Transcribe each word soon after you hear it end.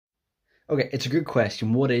Okay, it's a good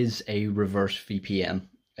question. What is a reverse VPN?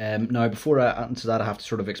 Now, before I answer that, I have to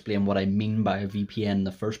sort of explain what I mean by a VPN in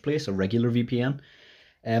the first place, a regular VPN.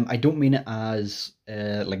 I don't mean it as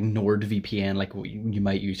like NordVPN, like what you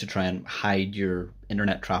might use to try and hide your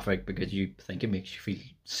internet traffic because you think it makes you feel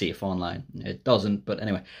safe online. It doesn't, but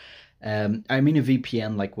anyway. I mean a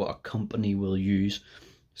VPN like what a company will use.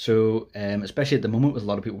 So, especially at the moment with a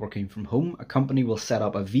lot of people working from home, a company will set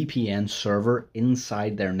up a VPN server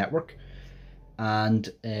inside their network, and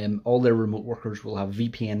all their remote workers will have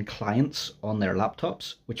VPN clients on their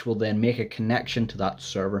laptops, which will then make a connection to that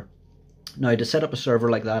server. Now, to set up a server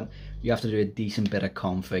like that, you have to do a decent bit of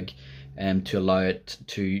config to allow it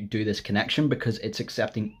to do this connection, because it's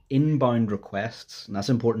accepting inbound requests, and that's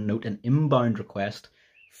an important note, an inbound request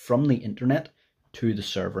from the internet to the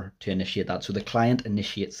server to initiate that. So the client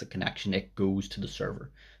initiates the connection, it goes to the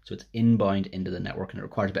server. So it's inbound into the network and it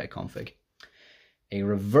requires a bit of config. A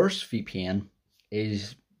reverse VPN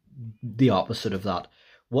is the opposite of that.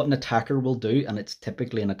 What an attacker will do, and it's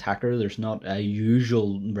typically an attacker, there's not a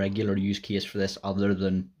usual regular use case for this other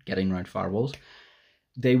than getting around firewalls.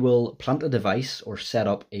 They will plant a device or set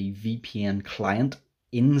up a VPN client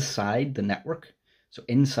inside the network. So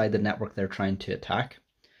inside the network they're trying to attack.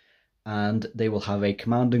 And they will have a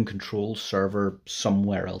command and control server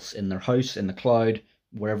somewhere else, in their house, in the cloud,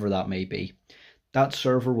 wherever that may be. That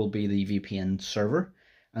server will be the VPN server,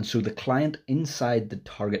 and so the client inside the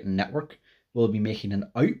target network will be making an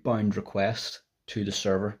outbound request to the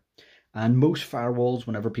server. And most firewalls,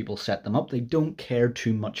 whenever people set them up, they don't care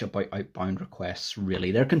too much about outbound requests,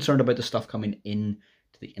 really. They're concerned about the stuff coming in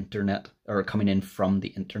to the internet, or coming in from the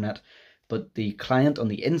internet. But the client on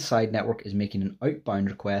the inside network is making an outbound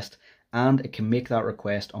request, and it can make that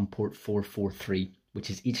request on port 443, which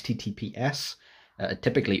is HTTPS,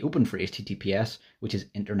 typically open for HTTPS, which is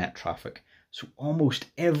internet traffic. So almost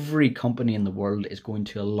every company in the world is going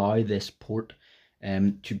to allow this port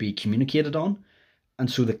to be communicated on. And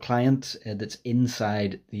so the client that's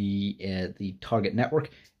inside the target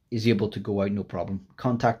network is able to go out no problem,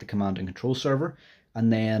 contact the command and control server,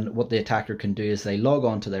 and then what the attacker can do is they log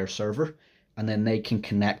on to their server, and then they can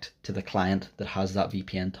connect to the client that has that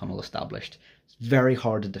VPN tunnel established. It's very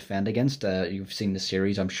hard to defend against. You've seen the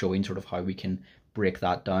series, I'm showing sort of how we can break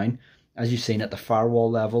that down. As you've seen at the firewall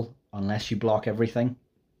level, unless you block everything,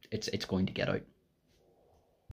 it's going to get out.